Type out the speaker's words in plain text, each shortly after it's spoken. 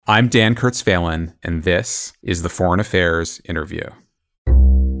I'm Dan Kurtz-Phelan, and this is the Foreign Affairs Interview.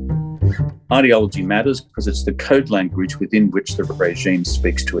 Ideology matters because it's the code language within which the regime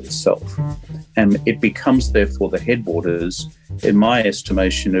speaks to itself. And it becomes, therefore, the headwaters, in my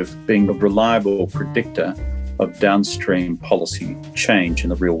estimation, of being a reliable predictor of downstream policy change in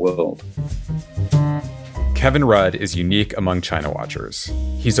the real world. Kevin Rudd is unique among China watchers.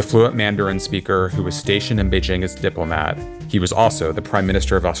 He's a fluent Mandarin speaker who was stationed in Beijing as a diplomat. He was also the Prime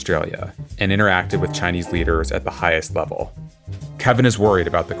Minister of Australia and interacted with Chinese leaders at the highest level. Kevin is worried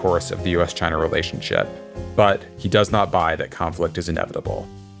about the course of the US-China relationship, but he does not buy that conflict is inevitable.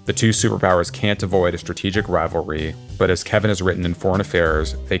 The two superpowers can't avoid a strategic rivalry, but as Kevin has written in Foreign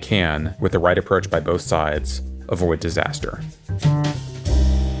Affairs, they can, with the right approach by both sides, avoid disaster.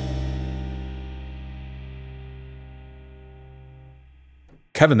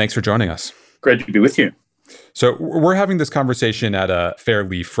 Kevin, thanks for joining us. Great to be with you. So we're having this conversation at a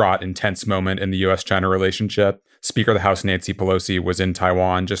fairly fraught, intense moment in the US-China relationship. Speaker of the House Nancy Pelosi was in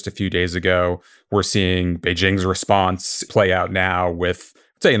Taiwan just a few days ago. We're seeing Beijing's response play out now with,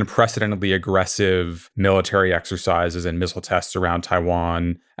 say, unprecedentedly aggressive military exercises and missile tests around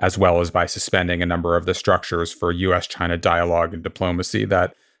Taiwan, as well as by suspending a number of the structures for US-China dialogue and diplomacy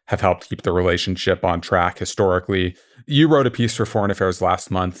that have helped keep the relationship on track historically. You wrote a piece for Foreign Affairs last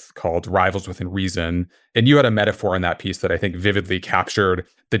month called Rivals Within Reason, and you had a metaphor in that piece that I think vividly captured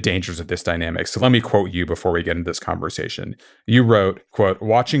the dangers of this dynamic. So let me quote you before we get into this conversation. You wrote, quote,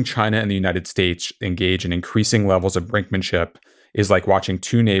 "Watching China and the United States engage in increasing levels of brinkmanship is like watching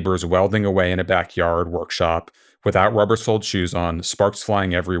two neighbors welding away in a backyard workshop without rubber-soled shoes on, sparks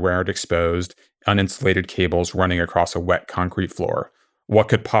flying everywhere and exposed, uninsulated cables running across a wet concrete floor. What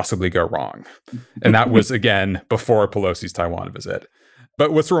could possibly go wrong?" And that was, again, before Pelosi's Taiwan visit.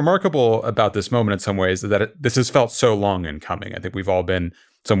 But what's remarkable about this moment in some ways is that this has felt so long in coming. I think we've all been, in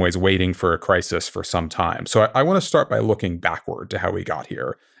some ways, waiting for a crisis for some time. So I want to start by looking backward to how we got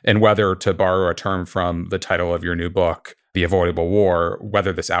here, and whether, to borrow a term from the title of your new book, The Avoidable War,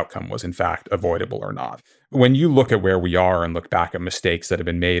 whether this outcome was in fact avoidable or not. When you look at where we are and look back at mistakes that have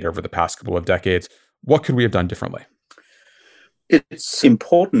been made over the past couple of decades, what could we have done differently? It's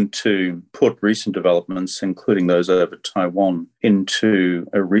important to put recent developments, including those over Taiwan, into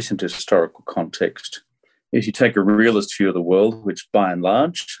a recent historical context. If you take a realist view of the world, which by and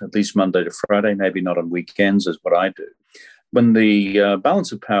large, at least Monday to Friday, maybe not on weekends, is what I do, when the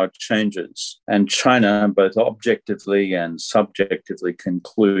balance of power changes and China both objectively and subjectively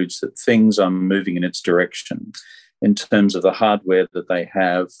concludes that things are moving in its direction in terms of the hardware that they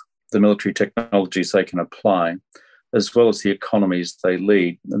have, the military technologies they can apply, as well as the economies they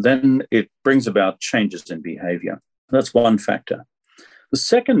lead, then it brings about changes in behavior. That's one factor. The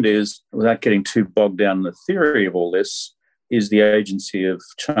second is, without getting too bogged down in the theory of all this, is the agency of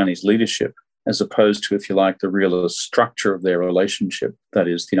Chinese leadership, as opposed to, if you like, the realist structure of their relationship, that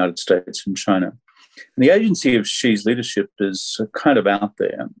is, the United States and China. And the agency of Xi's leadership is kind of out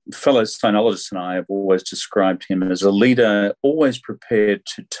there. Fellow sinologists and I have always described him as a leader always prepared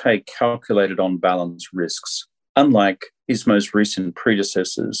to take calculated on-balance risks, unlike his most recent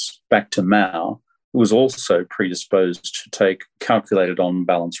predecessors, back to Mao, who was also predisposed to take calculated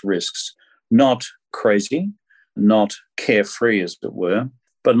on-balance risks, not crazy, not carefree, as it were,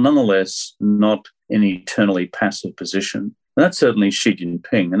 but nonetheless not in an eternally passive position. And that's certainly Xi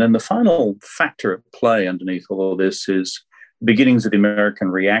Jinping. And then the final factor at play underneath all of this is the beginnings of the American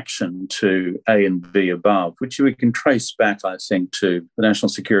reaction to A and B above, which we can trace back, I think, to the national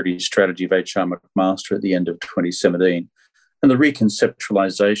security strategy of H.R. McMaster at the end of 2017, and the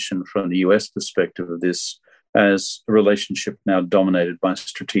reconceptualization from the US perspective of this as a relationship now dominated by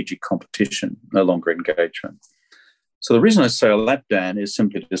strategic competition, no longer engagement. So the reason I say all that, Dan, is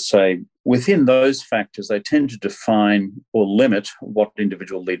simply to say within those factors, they tend to define or limit what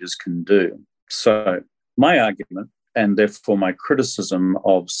individual leaders can do. So my argument, and therefore my criticism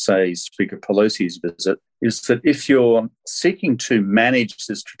of, say, Speaker Pelosi's visit, is that if you're seeking to manage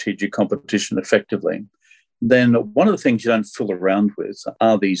this strategic competition effectively, then one of the things you don't fool around with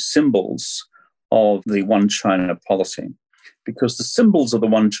are these symbols of the One China policy, because the symbols of the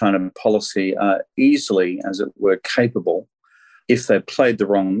One China policy are easily, as it were, capable, if they're played the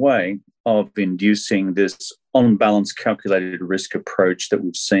wrong way, of inducing this on-balance calculated risk approach that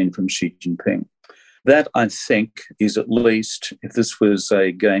we've seen from Xi Jinping. That, I think, is at least, if this was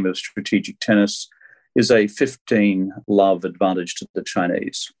a game of strategic tennis, is a 15-love advantage to the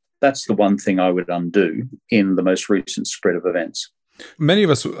Chinese. That's the one thing I would undo in the most recent spread of events. Many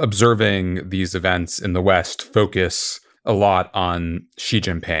of us observing these events in the West focus a lot on Xi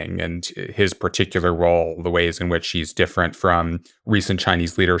Jinping and his particular role, the ways in which he's different from recent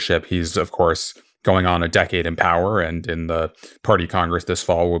Chinese leadership. He's, of course, going on a decade in power, and in the Party Congress this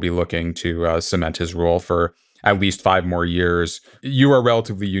fall, will be looking to cement his rule for at least 5 more years. You are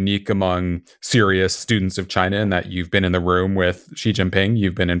relatively unique among serious students of China in that you've been in the room with Xi Jinping.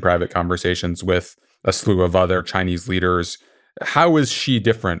 You've been in private conversations with a slew of other Chinese leaders. How is Xi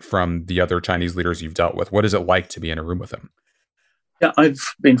different from the other Chinese leaders you've dealt with? What is it like to be in a room with him? Yeah, I've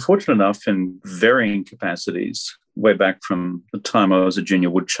been fortunate enough in varying capacities, way back from the time I was a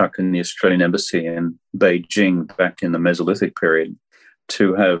junior woodchuck in the Australian Embassy in Beijing back in the Mesolithic period,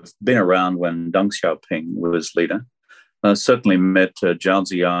 to have been around when Deng Xiaoping was leader. Certainly met Zhao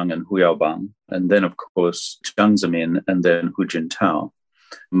Ziyang and Hu Yaobang, and then, of course, Jiang Zemin and then Hu Jintao,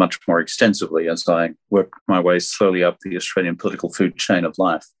 much more extensively as I worked my way slowly up the Australian political food chain of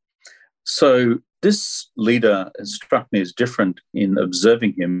life. So this leader has struck me as different in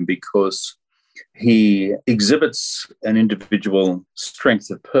observing him because he exhibits an individual strength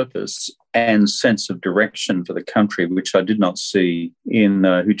of purpose and sense of direction for the country, which I did not see in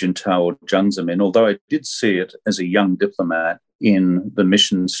Hu Jintao or Jiang Zemin, although I did see it as a young diplomat in the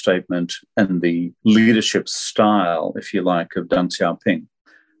mission statement and the leadership style, if you like, of Deng Xiaoping.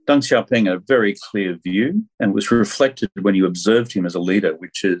 Deng Xiaoping had a very clear view and was reflected when you observed him as a leader,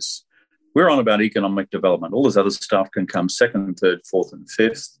 which is, we're on about economic development. All this other stuff can come second, third, fourth, and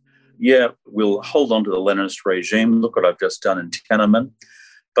fifth. Yeah, we'll hold on to the Leninist regime. Look what I've just done in Tiananmen.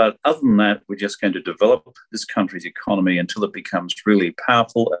 But other than that, we're just going to develop this country's economy until it becomes really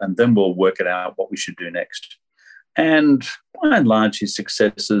powerful, and then we'll work it out what we should do next. And by and large, his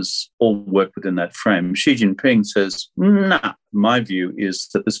successors all work within that frame. Xi Jinping says, nah, my view is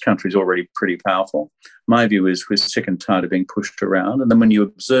that this country is already pretty powerful. My view is we're sick and tired of being pushed around. And then when you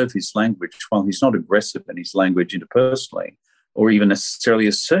observe his language, while he's not aggressive in his language interpersonally, or even necessarily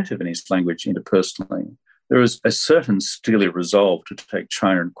assertive in his language interpersonally, there is a certain steely resolve to take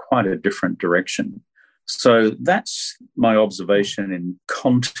China in quite a different direction. So that's my observation in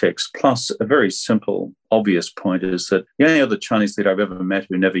context, plus a very simple, obvious point is that the only other Chinese leader I've ever met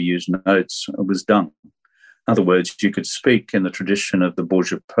who never used notes was Deng. In other words, you could speak in the tradition of the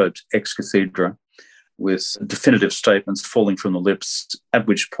Borgia Popes ex cathedra with definitive statements falling from the lips, at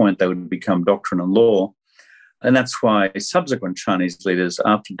which point they would become doctrine and law. And that's why subsequent Chinese leaders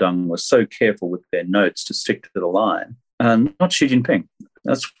after Deng were so careful with their notes to stick to the line, and not Xi Jinping.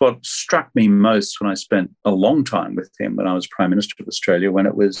 That's what struck me most when I spent a long time with him when I was Prime Minister of Australia, when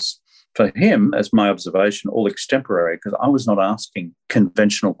it was, for him, as my observation, all extemporary, because I was not asking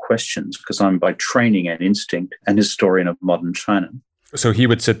conventional questions, because I'm by training and instinct an historian of modern China. So he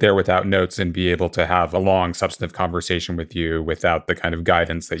would sit there without notes and be able to have a long, substantive conversation with you without the kind of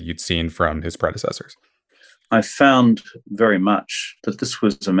guidance that you'd seen from his predecessors. I found very much that this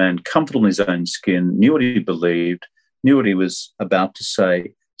was a man comfortable in his own skin, knew what he believed, knew what he was about to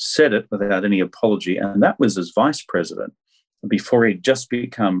say, said it without any apology. And that was as vice president before he'd just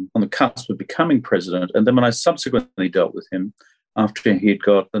become on the cusp of becoming president. And then when I subsequently dealt with him after he'd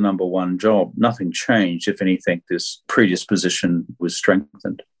got the number one job, nothing changed. If anything, this predisposition was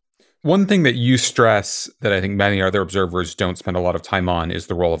strengthened. One thing that you stress that I think many other observers don't spend a lot of time on is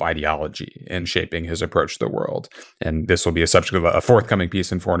the role of ideology in shaping his approach to the world. And this will be a subject of a forthcoming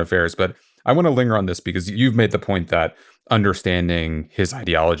piece in Foreign Affairs. But I want to linger on this because you've made the point that understanding his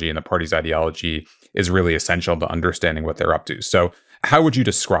ideology and the party's ideology is really essential to understanding what they're up to. So how would you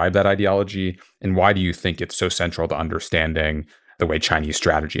describe that ideology, and why do you think it's so central to understanding the way Chinese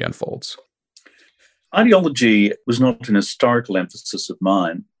strategy unfolds? Ideology was not an historical emphasis of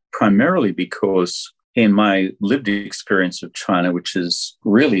mine, primarily because in my lived experience of China, which is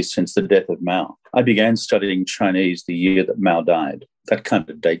really since the death of Mao, I began studying Chinese the year that Mao died. That kind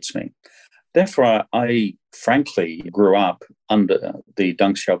of dates me. Therefore, I frankly grew up under the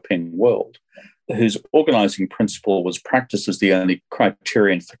Deng Xiaoping world, whose organizing principle was practice as the only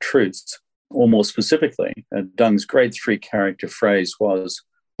criterion for truth. Or more specifically, Deng's grade 3 character phrase was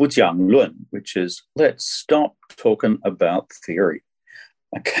不讲论, which is, let's stop talking about theory.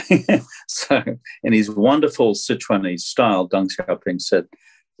 Okay, so in his wonderful Sichuanese style, Deng Xiaoping said,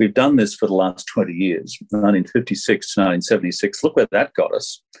 we've done this for the last 20 years, 1956 to 1976. Look where that got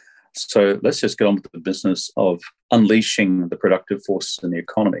us. So let's just get on with the business of unleashing the productive forces in the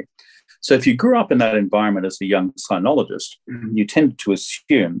economy. So if you grew up in that environment as a young sinologist, you tended to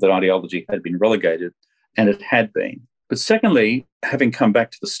assume that ideology had been relegated, and it had been. But secondly, having come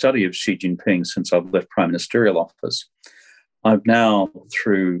back to the study of Xi Jinping since I've left Prime Ministerial office, I've now,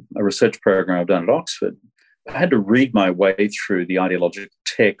 through a research program I've done at Oxford, I had to read my way through the ideological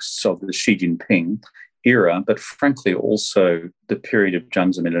texts of the Xi Jinping era, but frankly also the period of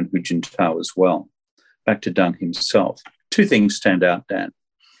Jiang Zemin and Hu Jintao as well, back to Deng himself. Two things stand out, Dan.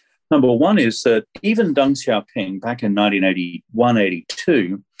 Number one is that even Deng Xiaoping back in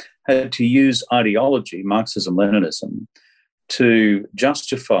 1981-82 had to use ideology, Marxism-Leninism, to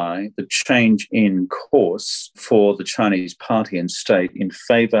justify the change in course for the Chinese party and state in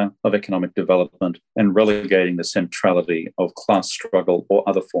favor of economic development and relegating the centrality of class struggle or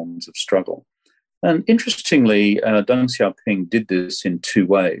other forms of struggle. And interestingly, Deng Xiaoping did this in two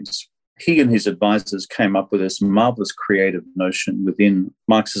ways. He and his advisors came up with this marvelous creative notion within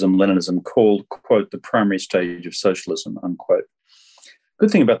Marxism-Leninism called, quote, the primary stage of socialism, unquote.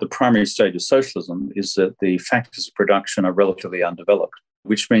 Good thing about the primary stage of socialism is that the factors of production are relatively undeveloped,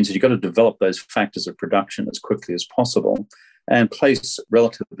 which means that you've got to develop those factors of production as quickly as possible and place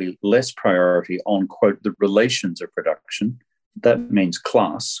relatively less priority on, quote, the relations of production. That means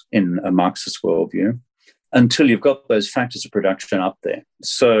class in a Marxist worldview, until you've got those factors of production up there.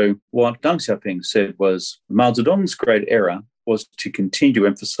 So what Deng Xiaoping said was Mao Zedong's great error was to continue to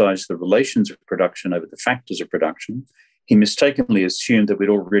emphasize the relations of production over the factors of production. He mistakenly assumed that we'd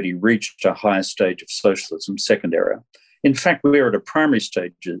already reached a higher stage of socialism, second error. In fact, we're at a primary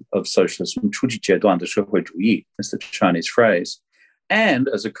stage of socialism, 初级阶段的社会主义, is the Chinese phrase. And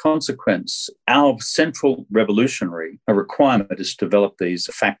as a consequence, our central revolutionary requirement is to develop these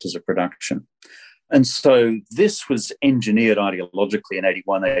factors of production. And so this was engineered ideologically in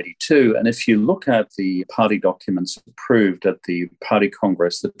 81, 82. And if you look at the party documents approved at the party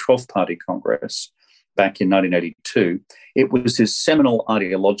congress, the 12th Party Congress, back in 1982, it was this seminal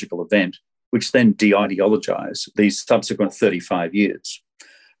ideological event, which then de-ideologized these subsequent 35 years.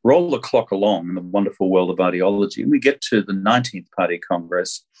 Roll the clock along in the wonderful world of ideology, and we get to the 19th Party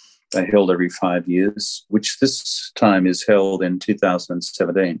Congress, held every 5 years, which this time is held in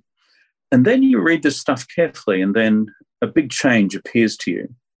 2017. And then you read this stuff carefully, and then a big change appears to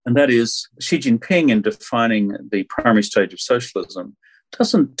you. And that is Xi Jinping, in defining the primary stage of socialism,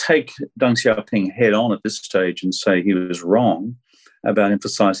 doesn't take Deng Xiaoping head on at this stage and say he was wrong about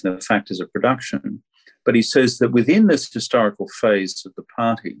emphasizing the factors of production. But he says that within this historical phase of the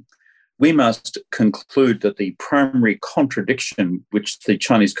party, we must conclude that the primary contradiction which the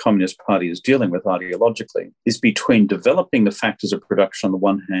Chinese Communist Party is dealing with ideologically is between developing the factors of production on the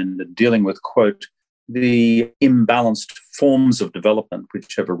one hand and dealing with, quote, the imbalanced forms of development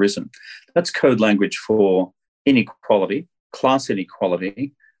which have arisen. That's code language for inequality, class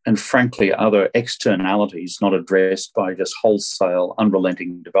inequality, and frankly, other externalities not addressed by just wholesale,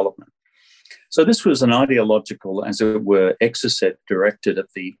 unrelenting development. So this was an ideological, as it were, exocet directed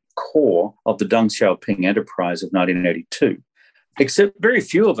at the core of the Deng Xiaoping enterprise of 1982. Except very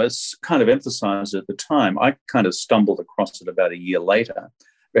few of us kind of emphasized it at the time. I kind of stumbled across it about a year later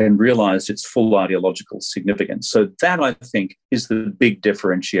and realized its full ideological significance. So that, I think, is the big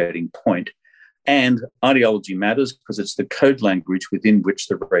differentiating point. And ideology matters because it's the code language within which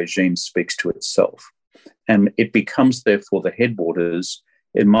the regime speaks to itself. And it becomes, therefore, the headwaters,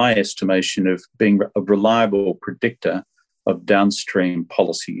 in my estimation, of being a reliable predictor of downstream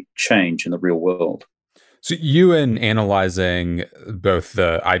policy change in the real world. So you, in analyzing both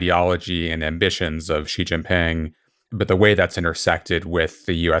the ideology and ambitions of Xi Jinping, but the way that's intersected with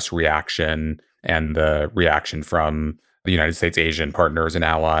the U.S. reaction and the reaction from the United States Asian partners and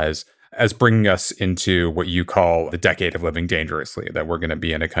allies, as bringing us into what you call the decade of living dangerously, that we're going to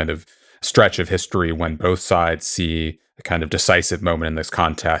be in a kind of stretch of history when both sides see a kind of decisive moment in this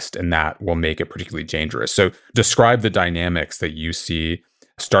contest, and that will make it particularly dangerous. So describe the dynamics that you see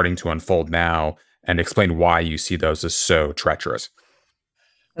starting to unfold now and explain why you see those as so treacherous.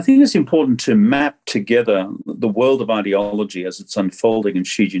 I think it's important to map together the world of ideology as it's unfolding in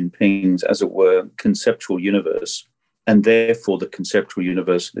Xi Jinping's, as it were, conceptual universe, and therefore the conceptual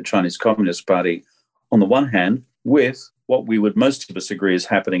universe of the Chinese Communist Party, on the one hand, with what we would most of us agree is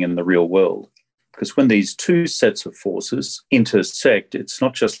happening in the real world. Because when these two sets of forces intersect, it's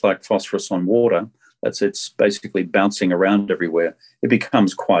not just like phosphorus on water, it's basically bouncing around everywhere. It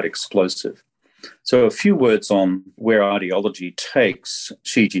becomes quite explosive. So a few words on where ideology takes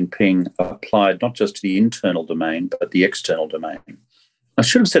Xi Jinping applied not just to the internal domain, but the external domain. I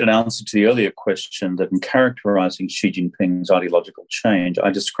should have said in answer to the earlier question that in characterizing Xi Jinping's ideological change,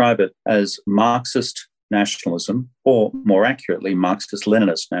 I describe it as Marxist nationalism, or more accurately,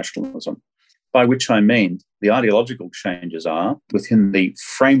 Marxist-Leninist nationalism, by which I mean the ideological changes are, within the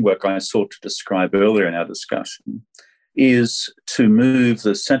framework I sought to describe earlier in our discussion, is to move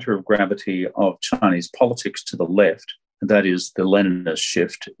the center of gravity of Chinese politics to the left. That is the Leninist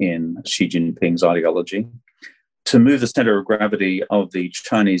shift in Xi Jinping's ideology. to move the center of gravity of the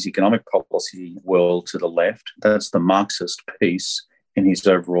Chinese economic policy world to the left. That's the Marxist piece in his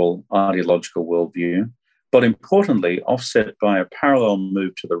overall ideological worldview. But importantly, offset by a parallel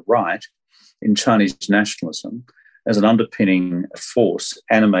move to the right in Chinese nationalism as an underpinning force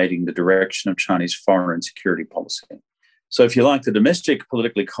animating the direction of Chinese foreign and security policy. So if you like, the domestic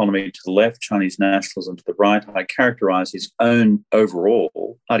political economy to the left, Chinese nationalism to the right, I characterize his own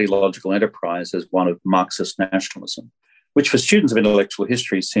overall ideological enterprise as one of Marxist nationalism, which for students of intellectual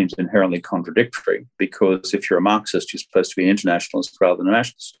history seems inherently contradictory, because if you're a Marxist, you're supposed to be an internationalist rather than a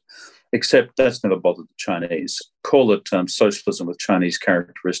nationalist. Except that's never bothered the Chinese. Call it socialism with Chinese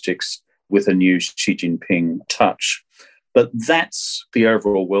characteristics with a new Xi Jinping touch. But that's the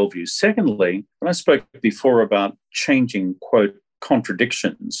overall worldview. Secondly, when I spoke before about changing, quote,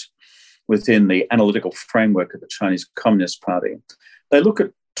 contradictions within the analytical framework of the Chinese Communist Party, they look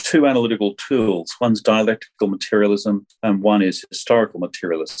at two analytical tools. One's dialectical materialism and one is historical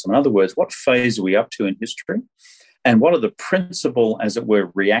materialism. In other words, what phase are we up to in history? And what are the principal, as it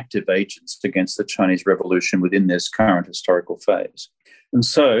were, reactive agents against the Chinese Revolution within this current historical phase? And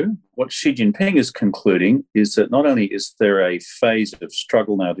so what Xi Jinping is concluding is that not only is there a phase of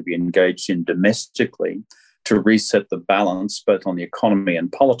struggle now to be engaged in domestically to reset the balance both on the economy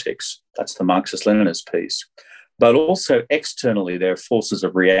and politics, that's the Marxist-Leninist piece, but also externally there are forces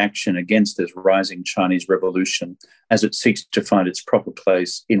of reaction against this rising Chinese revolution as it seeks to find its proper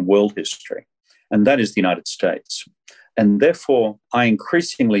place in world history. And that is the United States. And therefore, I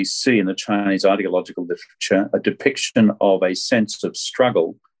increasingly see in the Chinese ideological literature a depiction of a sense of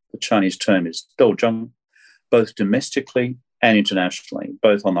struggle. The Chinese term is douzheng, both domestically and internationally,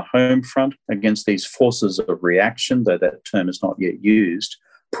 both on the home front against these forces of reaction, though that term is not yet used,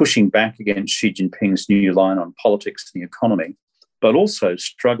 pushing back against Xi Jinping's new line on politics and the economy, but also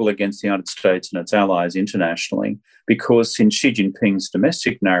struggle against the United States and its allies internationally, because in Xi Jinping's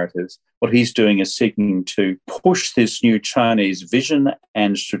domestic narrative, what he's doing is seeking to push this new Chinese vision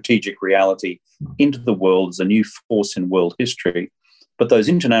and strategic reality into the world as a new force in world history. But those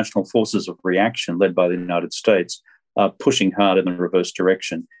international forces of reaction led by the United States are pushing hard in the reverse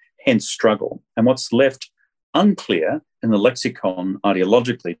direction, hence struggle. And what's left unclear in the lexicon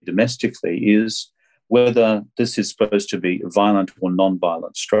ideologically, domestically, is whether this is supposed to be violent or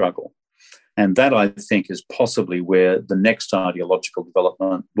non-violent struggle. And that, I think, is possibly where the next ideological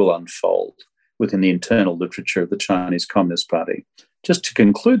development will unfold within the internal literature of the Chinese Communist Party. Just to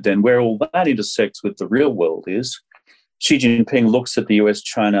conclude then, where all that intersects with the real world is, Xi Jinping looks at the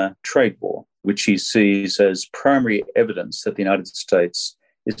US-China trade war, which he sees as primary evidence that the United States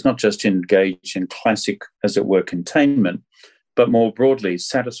is not just engaged in classic, as it were, containment, but more broadly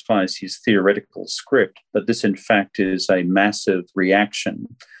satisfies his theoretical script that this, in fact, is a massive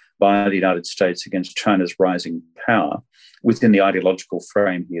reaction by the United States against China's rising power within the ideological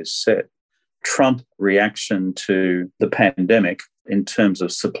frame he has set. Trump reaction to the pandemic in terms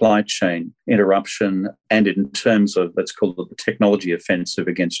of supply chain interruption and in terms of, let's call it the technology offensive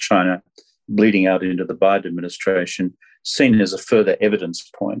against China, bleeding out into the Biden administration, seen as a further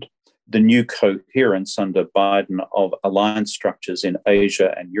evidence point. The new coherence under Biden of alliance structures in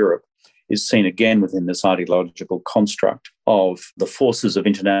Asia and Europe is seen again within this ideological construct of the forces of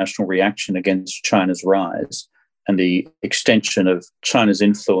international reaction against China's rise and the extension of China's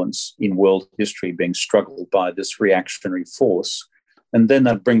influence in world history being struggled by this reactionary force. And then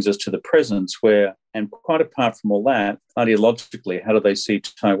that brings us to the present where, and quite apart from all that, ideologically, how do they see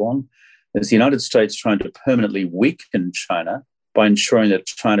Taiwan? Is the United States trying to permanently weaken China by ensuring that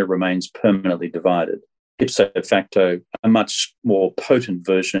China remains permanently divided? Ipso facto, a much more potent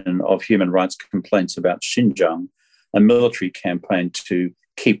version of human rights complaints about Xinjiang, a military campaign to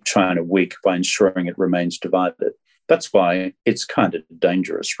keep China weak by ensuring it remains divided. That's why it's kind of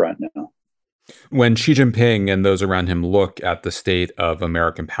dangerous right now. When Xi Jinping and those around him look at the state of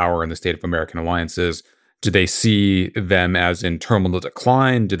American power and the state of American alliances, do they see them as in terminal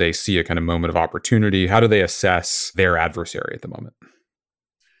decline? Do they see a kind of moment of opportunity? How do they assess their adversary at the moment?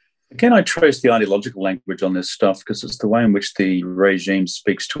 Again, I trace the ideological language on this stuff because it's the way in which the regime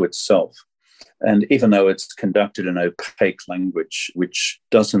speaks to itself. And even though it's conducted in opaque language, which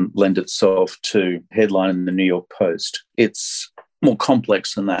doesn't lend itself to headline in the New York Post, it's more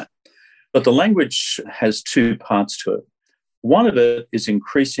complex than that. But the language has two parts to it. One of it is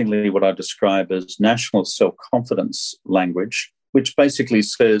increasingly what I describe as national self-confidence language, which basically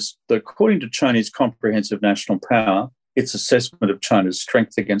says that according to Chinese comprehensive national power, its assessment of China's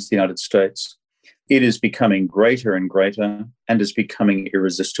strength against the United States, it is becoming greater and greater and is becoming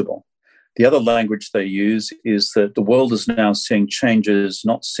irresistible. The other language they use is that the world is now seeing changes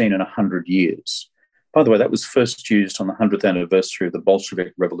not seen in 100 years. By the way, that was first used on the 100th anniversary of the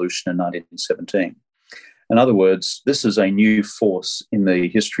Bolshevik Revolution in 1917. In other words, this is a new force in the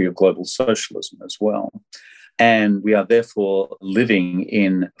history of global socialism as well. And we are therefore living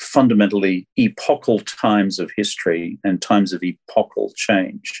in fundamentally epochal times of history and times of epochal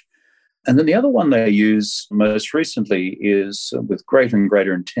change. And then the other one they use most recently is, with greater and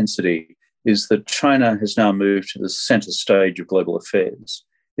greater intensity, is that China has now moved to the center stage of global affairs.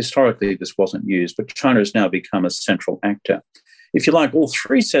 Historically, this wasn't used, but China has now become a central actor. If you like, all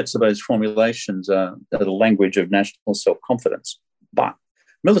three sets of those formulations are the language of national self-confidence. But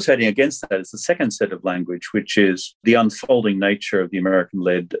militating against that is the second set of language, which is the unfolding nature of the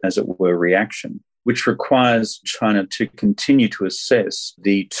American-led, as it were, reaction, which requires China to continue to assess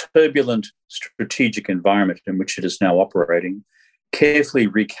the turbulent strategic environment in which it is now operating, carefully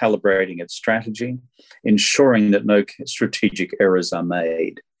recalibrating its strategy, ensuring that no strategic errors are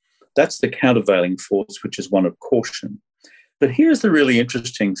made. That's the countervailing force, which is one of caution. But here's the really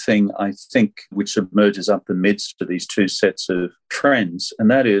interesting thing, I think, which emerges up amidst of these two sets of trends, and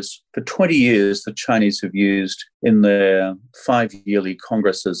that is, for 20 years, the Chinese have used in their 5-yearly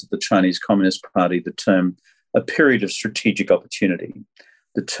congresses of the Chinese Communist Party the term a period of strategic opportunity.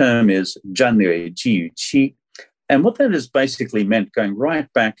 The term is 战略机遇期. And what that has basically meant, going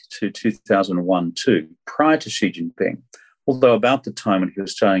right back to 2001-2, prior to Xi Jinping, although about the time when he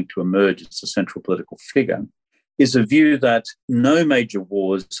was starting to emerge as a central political figure, is a view that no major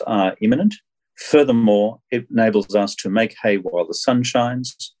wars are imminent. Furthermore, it enables us to make hay while the sun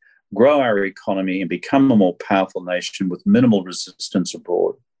shines, grow our economy, and become a more powerful nation with minimal resistance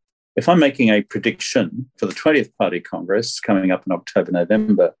abroad. If I'm making a prediction for the 20th Party Congress coming up in October,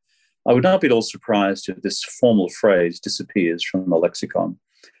 November, I would not be at all surprised if this formal phrase disappears from the lexicon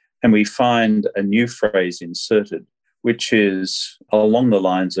and we find a new phrase inserted, which is along the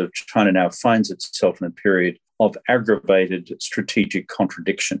lines of China now finds itself in a period of aggravated strategic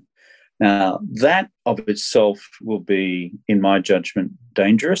contradiction. Now, that of itself will be, in my judgment,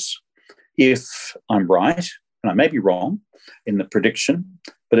 dangerous if I'm right, and I may be wrong in the prediction,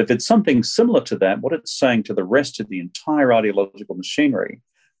 but if it's something similar to that, what it's saying to the rest of the entire ideological machinery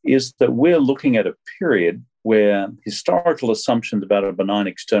is that we're looking at a period where historical assumptions about a benign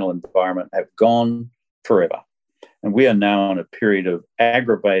external environment have gone forever. And we are now in a period of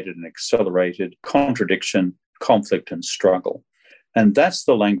aggravated and accelerated contradiction, conflict, and struggle. And that's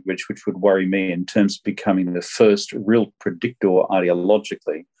the language which would worry me in terms of becoming the first real predictor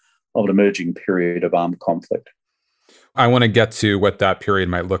ideologically of an emerging period of armed conflict. I want to get to what that period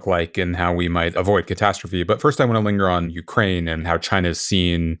might look like and how we might avoid catastrophe. But first, I want to linger on Ukraine and how China's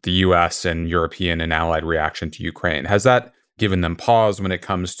seen the US and European and allied reaction to Ukraine. Has that given them pause when it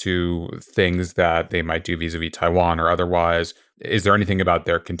comes to things that they might do vis-a-vis Taiwan or otherwise? Is there anything about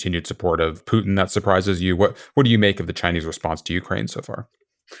their continued support of Putin that surprises you? What do you make of the Chinese response to Ukraine so far?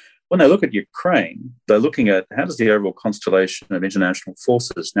 When they look at Ukraine, they're looking at how does the overall constellation of international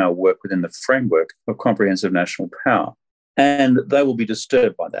forces now work within the framework of comprehensive national power? And they will be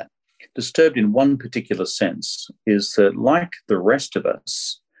disturbed by that. Disturbed in one particular sense is that, like the rest of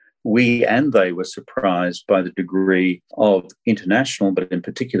us, we and they were surprised by the degree of international, but in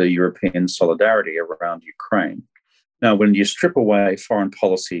particular European solidarity around Ukraine. Now, when you strip away foreign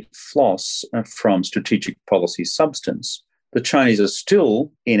policy floss from strategic policy substance, the Chinese are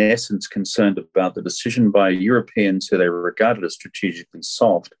still, in essence, concerned about the decision by Europeans who they regarded as strategically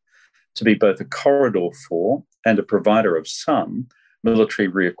soft to be both a corridor for and a provider of some military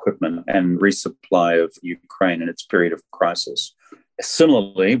re-equipment and resupply of Ukraine in its period of crisis.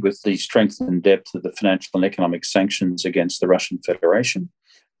 Similarly, with the strength and depth of the financial and economic sanctions against the Russian Federation,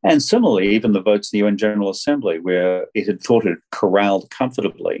 and similarly, even the votes in the UN General Assembly, where it had thought it corralled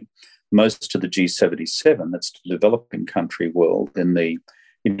comfortably most of the G77, that's the developing country world in the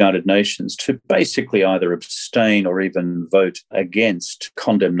United Nations, to basically either abstain or even vote against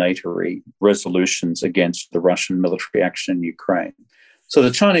condemnatory resolutions against the Russian military action in Ukraine. So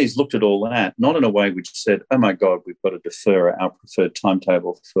the Chinese looked at all that, not in a way which said, oh my God, we've got to defer our preferred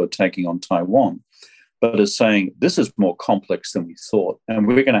timetable for taking on Taiwan, but as saying, this is more complex than we thought. And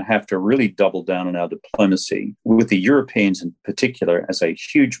we're going to have to really double down on our diplomacy with the Europeans in particular as a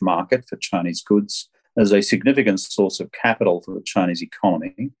huge market for Chinese goods, as a significant source of capital for the Chinese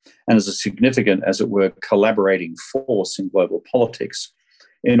economy, and as a significant, as it were, collaborating force in global politics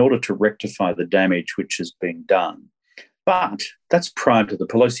in order to rectify the damage which has been done. But that's prior to the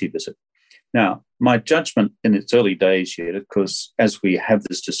Pelosi visit. Now, my judgment in its early days yet, because as we have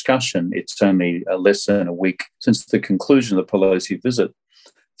this discussion, it's only less than a week since the conclusion of the Pelosi visit,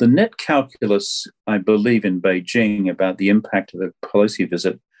 the net calculus, I believe, in Beijing about the impact of the Pelosi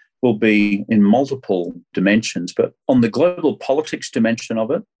visit will be in multiple dimensions. But on the global politics dimension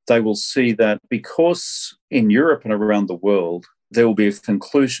of it, they will see that because in Europe and around the world, there will be a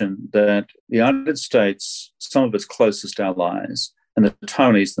conclusion that the United States, some of its closest allies, and the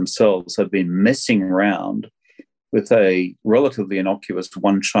Taiwanese themselves have been messing around with a relatively innocuous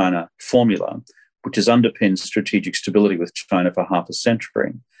one China formula, which has underpinned strategic stability with China for half a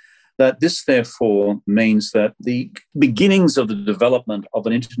century. That this, therefore, means that the beginnings of the development of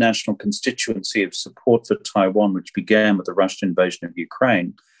an international constituency of support for Taiwan, which began with the Russian invasion of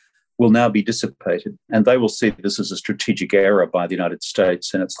Ukraine, will now be dissipated. And they will see this as a strategic error by the United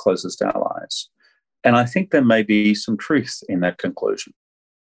States and its closest allies. And I think there may be some truth in that conclusion.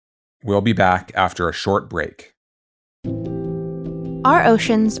 We'll be back after a short break. Our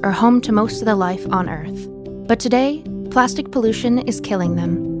oceans are home to most of the life on Earth. But today, plastic pollution is killing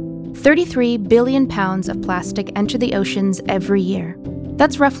them. 33 billion pounds of plastic enter the oceans every year.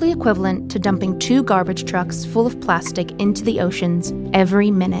 That's roughly equivalent to dumping 2 garbage trucks full of plastic into the oceans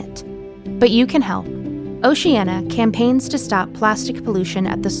every minute. But you can help. Oceana campaigns to stop plastic pollution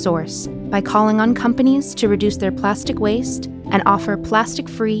at the source by calling on companies to reduce their plastic waste and offer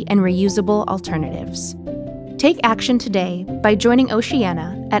plastic-free and reusable alternatives. Take action today by joining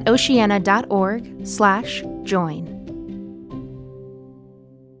Oceana at oceana.org/join.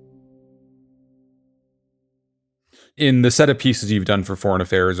 In the set of pieces you've done for Foreign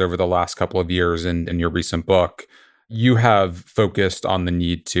Affairs over the last couple of years and in your recent book, you have focused on the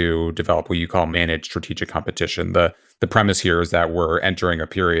need to develop what you call managed strategic competition. The premise here is that we're entering a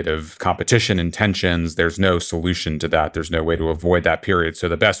period of competition and tensions. There's no solution to that. There's no way to avoid that period. So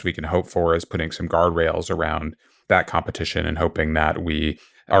the best we can hope for is putting some guardrails around that competition and hoping that we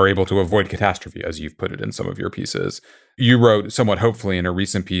are able to avoid catastrophe, as you've put it in some of your pieces. You wrote somewhat hopefully in a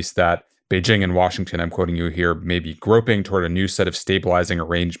recent piece that Beijing and Washington, I'm quoting you here, may be groping toward a new set of stabilizing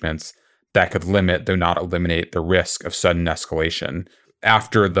arrangements that could limit, though not eliminate, the risk of sudden escalation.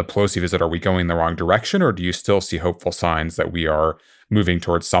 After the Pelosi visit, are we going in the wrong direction, or do you still see hopeful signs that we are moving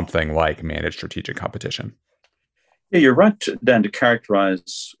towards something like managed strategic competition? Yeah, you're right, Dan, to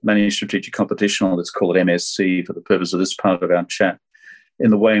characterize managed strategic competition, or let's call it MSC for the purpose of this part of our chat,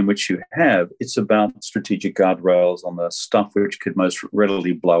 in the way in which you have. It's about strategic guardrails on the stuff which could most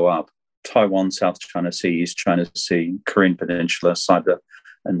readily blow up. Taiwan, South China Sea, East China Sea, Korean Peninsula, cyber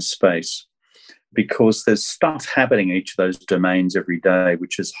and space. Because there's stuff happening in each of those domains every day,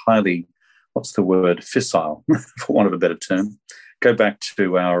 which is highly, fissile, for want of a better term. Go back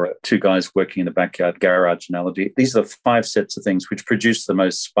to our 2 guys working in the backyard garage analogy. These are the 5 sets of things which produce the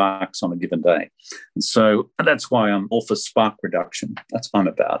most sparks on a given day. And so that's why I'm all for spark reduction. That's what I'm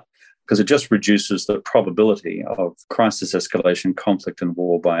about, because it just reduces the probability of crisis escalation, conflict, and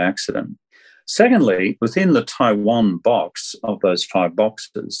war by accident. Secondly, within the Taiwan box of those 5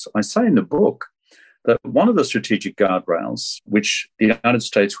 boxes, I say in the book that one of the strategic guardrails which the United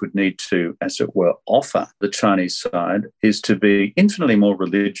States would need to, as it were, offer the Chinese side is to be infinitely more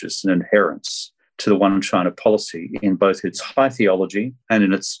religious in adherence to the one China policy in both its high theology and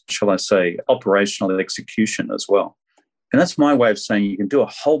in its, shall I say, operational execution as well. And that's my way of saying you can do a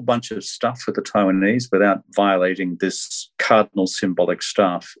whole bunch of stuff with the Taiwanese without violating this cardinal symbolic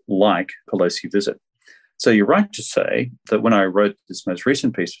stuff like Pelosi visit. So you're right to say that when I wrote this most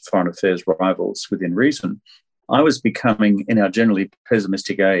recent piece of Foreign Affairs Rivals Within Reason, I was becoming, in our generally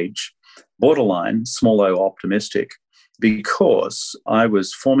pessimistic age, borderline small o optimistic, because I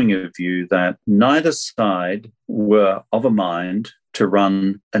was forming a view that neither side were of a mind to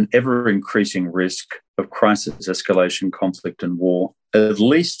run an ever-increasing risk of crisis, escalation, conflict, and war, at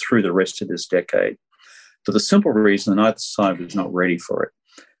least through the rest of this decade, for the simple reason that neither side was not ready for it.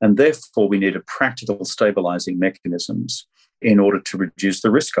 And therefore, we needed practical stabilizing mechanisms in order to reduce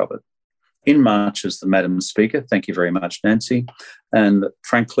the risk of it. In marches the Madam Speaker, thank you very much, Nancy. And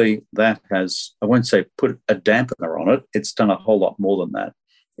frankly, that has, I won't say put a dampener on it, it's done a whole lot more than that.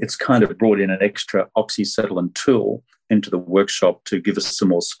 It's kind of brought in an extra oxyacetylene tool into the workshop to give us some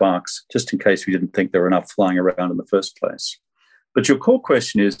more sparks, just in case we didn't think there were enough flying around in the first place. But your core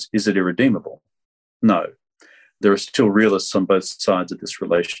question is it irredeemable? No. There are still realists on both sides of this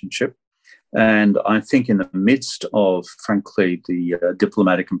relationship. And I think in the midst of, frankly, the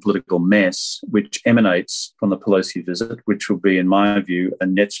diplomatic and political mess which emanates from the Pelosi visit, which will be, in my view, a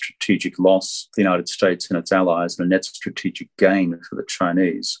net strategic loss for the United States and its allies and a net strategic gain for the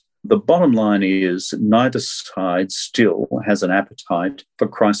Chinese, the bottom line is neither side still has an appetite for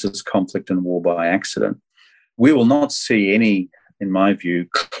crisis, conflict, and war by accident. We will not see any, in my view,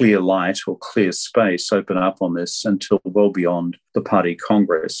 clear light or clear space open up on this until well beyond the party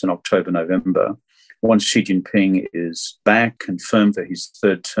congress in October, November. Once Xi Jinping is back, confirmed for his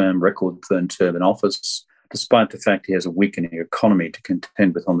record third term in office, despite the fact he has a weakening economy to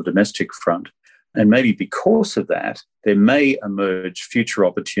contend with on the domestic front. And maybe because of that, there may emerge future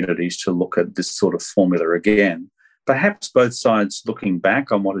opportunities to look at this sort of formula again. Perhaps both sides looking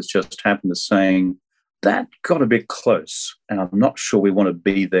back on what has just happened is saying, that got a bit close, and I'm not sure we want to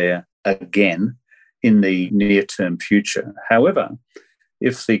be there again in the near-term future. However,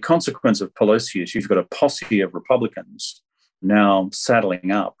 if the consequence of Pelosi is you've got a posse of Republicans now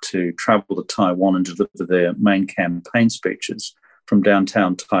saddling up to travel to Taiwan and deliver their main campaign speeches from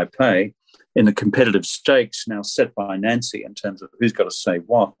downtown Taipei, in the competitive stakes now set by Nancy in terms of who's got to say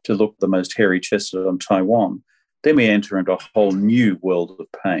what to look the most hairy-chested on Taiwan, then we enter into a whole new world of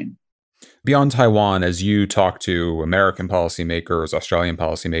pain. Beyond Taiwan, as you talk to American policymakers, Australian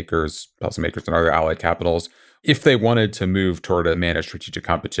policymakers in other allied capitals, if they wanted to move toward a managed strategic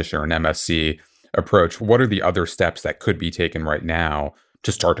competition or an MSC approach, what are the other steps that could be taken right now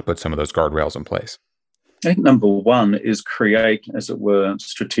to start to put some of those guardrails in place? I think number one is create, as it were,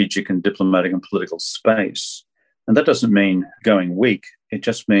 strategic and diplomatic and political space. And that doesn't mean going weak. It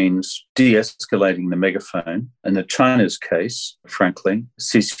just means de-escalating the megaphone. In the China's case, frankly,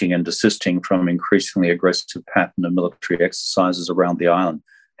 ceasing and desisting from increasingly aggressive pattern of military exercises around the island,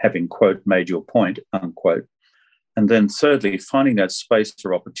 having, quote, made your point, unquote. And then thirdly, finding that space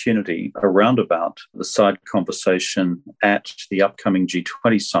or opportunity around about the side conversation at the upcoming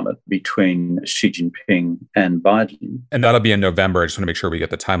G20 summit between Xi Jinping and Biden. And that'll be in November. I just want to make sure we get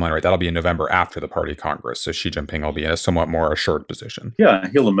the timeline right. That'll be in November after the party Congress. So Xi Jinping will be in a somewhat more assured position. Yeah,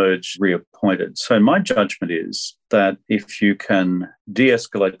 he'll emerge reappointed. So my judgment is that if you can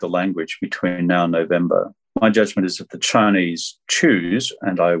de-escalate the language between now and November, my judgment is if the Chinese choose,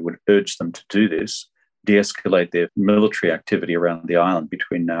 and I would urge them to do this, de-escalate their military activity around the island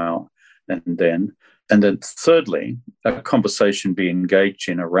between now and then. And then thirdly, a conversation be engaged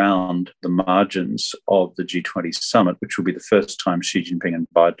in around the margins of the G20 summit, which will be the first time Xi Jinping and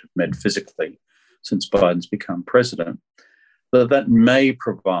Biden have met physically since Biden's become president. That may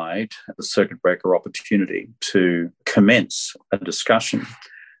provide the circuit breaker opportunity to commence a discussion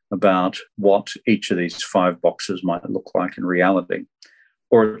about what each of these 5 boxes might look like in reality,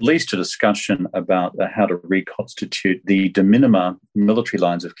 or at least a discussion about how to reconstitute the de minima military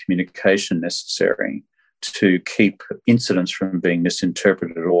lines of communication necessary to keep incidents from being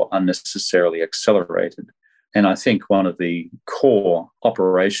misinterpreted or unnecessarily accelerated. And I think one of the core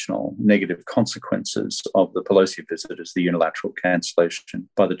operational negative consequences of the Pelosi visit is the unilateral cancellation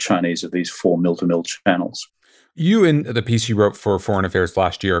by the Chinese of these 4 mill-to-mill channels. You, in the piece you wrote for Foreign Affairs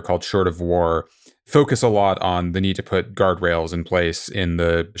last year called Short of War, focus a lot on the need to put guardrails in place in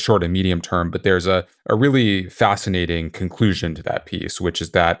the short and medium term, but there's a really fascinating conclusion to that piece, which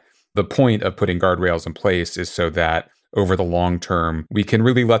is that the point of putting guardrails in place is so that over the long term, we can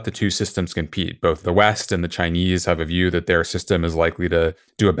really let the two systems compete. Both the West and the Chinese have a view that their system is likely to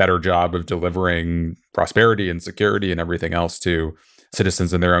do a better job of delivering prosperity and security and everything else to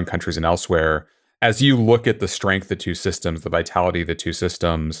citizens in their own countries and elsewhere. As you look at the strength of the two systems, the vitality of the two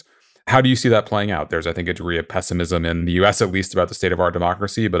systems, how do you see that playing out? There's, I think, a degree of pessimism in the US, at least, about the state of our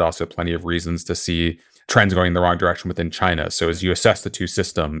democracy, but also plenty of reasons to see trends going in the wrong direction within China. So as you assess the two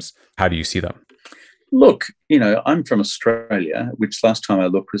systems, how do you see them? Look, I'm from Australia, which last time I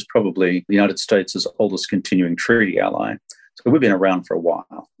looked was probably the United States' oldest continuing treaty ally. So we've been around for a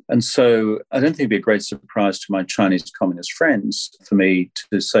while. And so I don't think it'd be a great surprise to my Chinese communist friends for me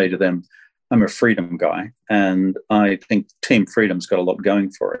to say to them, I'm a freedom guy, and I think Team Freedom's got a lot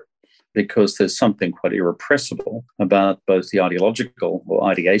going for it, because there's something quite irrepressible about both the ideological or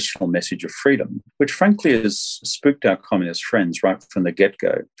ideational message of freedom, which frankly has spooked our communist friends right from the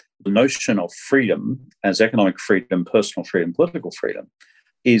get-go. The notion of freedom as economic freedom, personal freedom, political freedom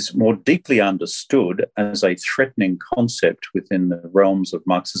is more deeply understood as a threatening concept within the realms of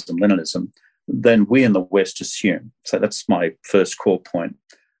Marxism-Leninism than we in the West assume. So that's my first core point.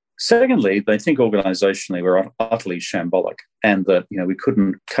 Secondly, they think organizationally we're utterly shambolic, and that we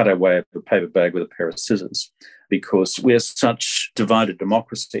couldn't cut our way out of a paper bag with a pair of scissors, because we're such divided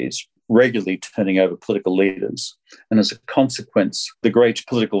democracies, regularly turning over political leaders. And as a consequence, the great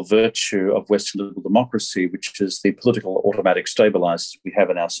political virtue of Western liberal democracy, which is the political automatic stabilizers we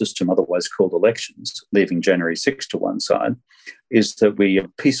have in our system, otherwise called elections, leaving January 6 to one side, is that we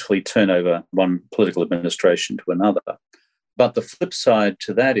peacefully turn over one political administration to another. But the flip side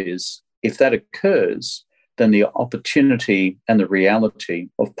to that is, if that occurs, then the opportunity and the reality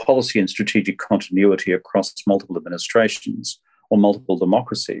of policy and strategic continuity across multiple administrations or multiple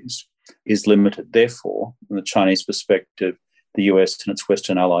democracies is limited. Therefore, from the Chinese perspective, the US and its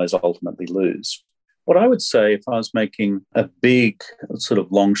Western allies ultimately lose. What I would say if I was making a big sort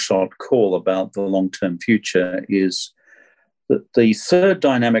of long shot call about the long-term future is that the third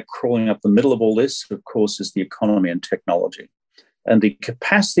dynamic crawling up the middle of all this, of course, is the economy and technology. And the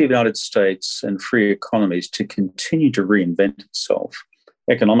capacity of the United States and free economies to continue to reinvent itself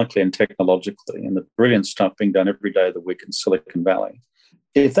economically and technologically, and the brilliant stuff being done every day of the week in Silicon Valley.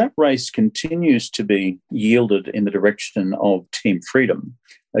 If that race continues to be yielded in the direction of team freedom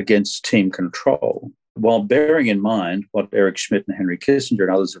against team control, while bearing in mind what Eric Schmidt and Henry Kissinger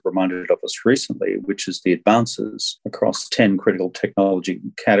and others have reminded of us recently, which is the advances across 10 critical technology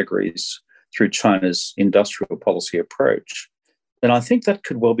categories through China's industrial policy approach, then I think that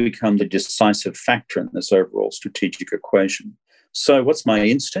could well become the decisive factor in this overall strategic equation. So what's my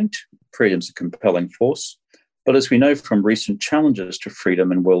instinct? Freedom's a compelling force. But as we know from recent challenges to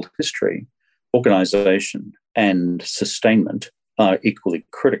freedom in world history, organization and sustainment are equally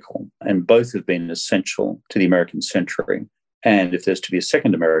critical, and both have been essential to the American century. And if there's to be a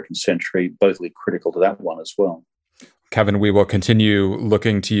second American century, both will be critical to that one as well. Kevin, we will continue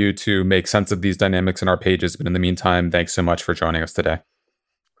looking to you to make sense of these dynamics in our pages. But in the meantime, thanks so much for joining us today.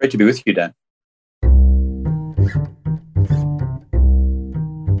 Great to be with you, Dan.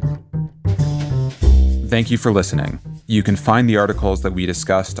 Thank you for listening. You can find the articles that we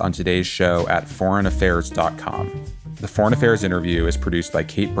discussed on today's show at foreignaffairs.com. The Foreign Affairs interview is produced by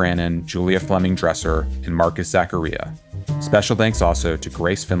Kate Brannon, Julia Fleming-Dresser, and Marcus Zachariah. Special thanks also to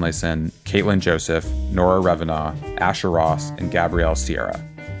Grace Finlayson, Caitlin Joseph, Nora Revenaugh, Asher Ross, and Gabrielle Sierra.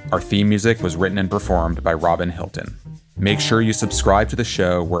 Our theme music was written and performed by Robin Hilton. Make sure you subscribe to the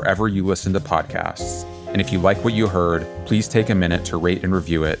show wherever you listen to podcasts. And if you like what you heard, please take a minute to rate and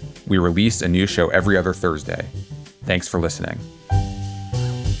review it. We release a new show every other Thursday. Thanks for listening.